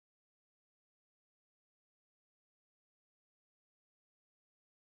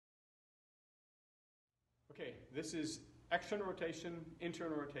this is external rotation,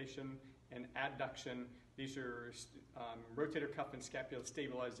 internal rotation, and adduction. These are rotator cuff and scapula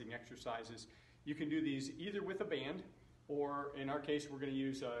stabilizing exercises. You can do these either with a band, or in our case, we're going to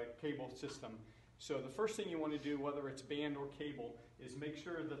use a cable system. So the first thing you want to do, whether it's band or cable, is make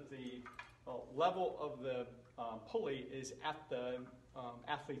sure that the level of the pulley is at the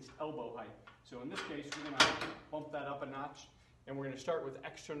athlete's elbow height. So in this case, we're going to bump that up a notch, and we're going to start with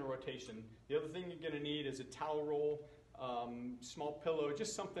external rotation. The other thing you're going to need is a towel roll, small pillow,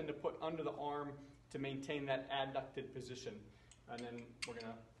 just something to put under the arm to maintain that adducted position. And then we're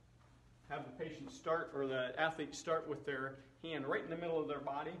going to have the patient start, or the athlete start with their hand right in the middle of their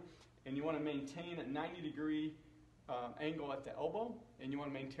body, and you want to maintain a 90-degree angle at the elbow, and you want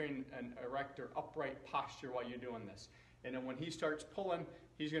to maintain an erect or upright posture while you're doing this. And then when he starts pulling,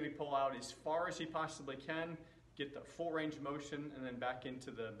 he's going to pull out as far as he possibly can, get the full range of motion, and then back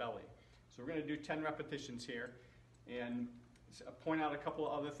into the belly. So we're going to do 10 repetitions here, and point out a couple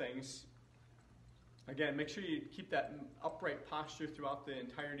of other things. Again, make sure you keep that upright posture throughout the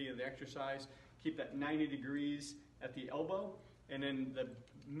entirety of the exercise. Keep that 90 degrees at the elbow, and then the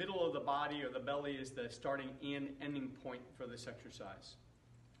middle of the body or the belly is the starting and ending point for this exercise.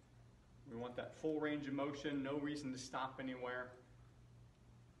 We want that full range of motion, no reason to stop anywhere.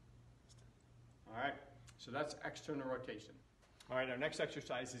 All right, so that's external rotation. All right, our next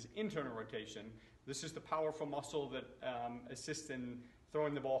exercise is internal rotation. This is the powerful muscle that assists in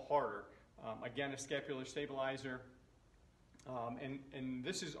throwing the ball harder. Again, a scapular stabilizer. And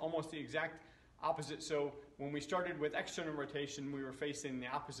this is almost the exact opposite. So when we started with external rotation, we were facing the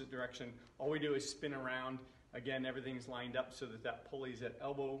opposite direction. All we do is spin around. Again, everything's lined up so that that pulley's at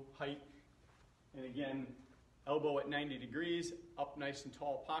elbow height. And again, elbow at 90 degrees, up nice and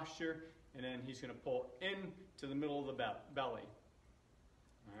tall posture. And then he's going to pull in to the middle of the belly.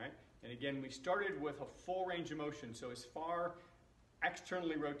 All right. And again, we started with a full range of motion. So as far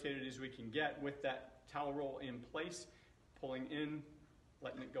externally rotated as we can get with that towel roll in place, pulling in,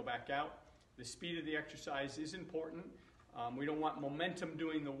 letting it go back out. The speed of the exercise is important. We don't want momentum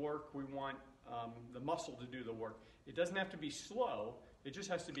doing the work. We want the muscle to do the work. It doesn't have to be slow. It just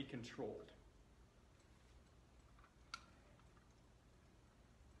has to be controlled.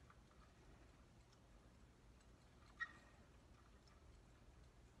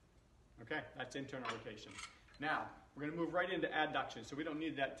 Okay, that's internal rotation. Now, we're going to move right into adduction, so we don't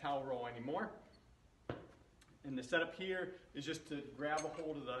need that towel roll anymore. And the setup here is just to grab a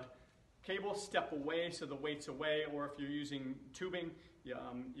hold of the cable, step away so the weight's away, or if you're using tubing, you're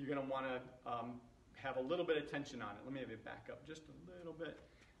going to want to have a little bit of tension on it. Let me have it back up just a little bit.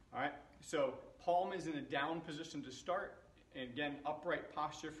 All right, so palm is in a down position to start, and again, upright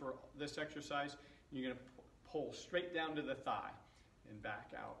posture for this exercise. You're going to pull straight down to the thigh and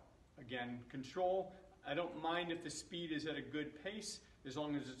back out. Again, control. I don't mind if the speed is at a good pace as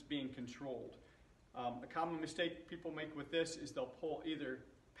long as it's being controlled. A common mistake people make with this is they'll pull either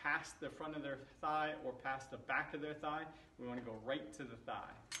past the front of their thigh or past the back of their thigh. We want to go right to the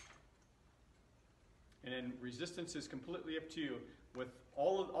thigh. And then resistance is completely up to you. With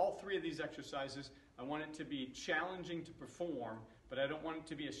all three of these exercises, I want it to be challenging to perform, but I don't want it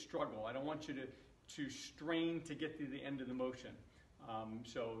to be a struggle. I don't want you to strain to get to the end of the motion.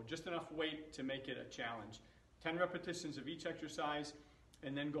 So just enough weight to make it a challenge. 10 repetitions of each exercise,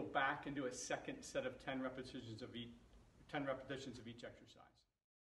 and then go back and do a second set of 10 repetitions of each exercise.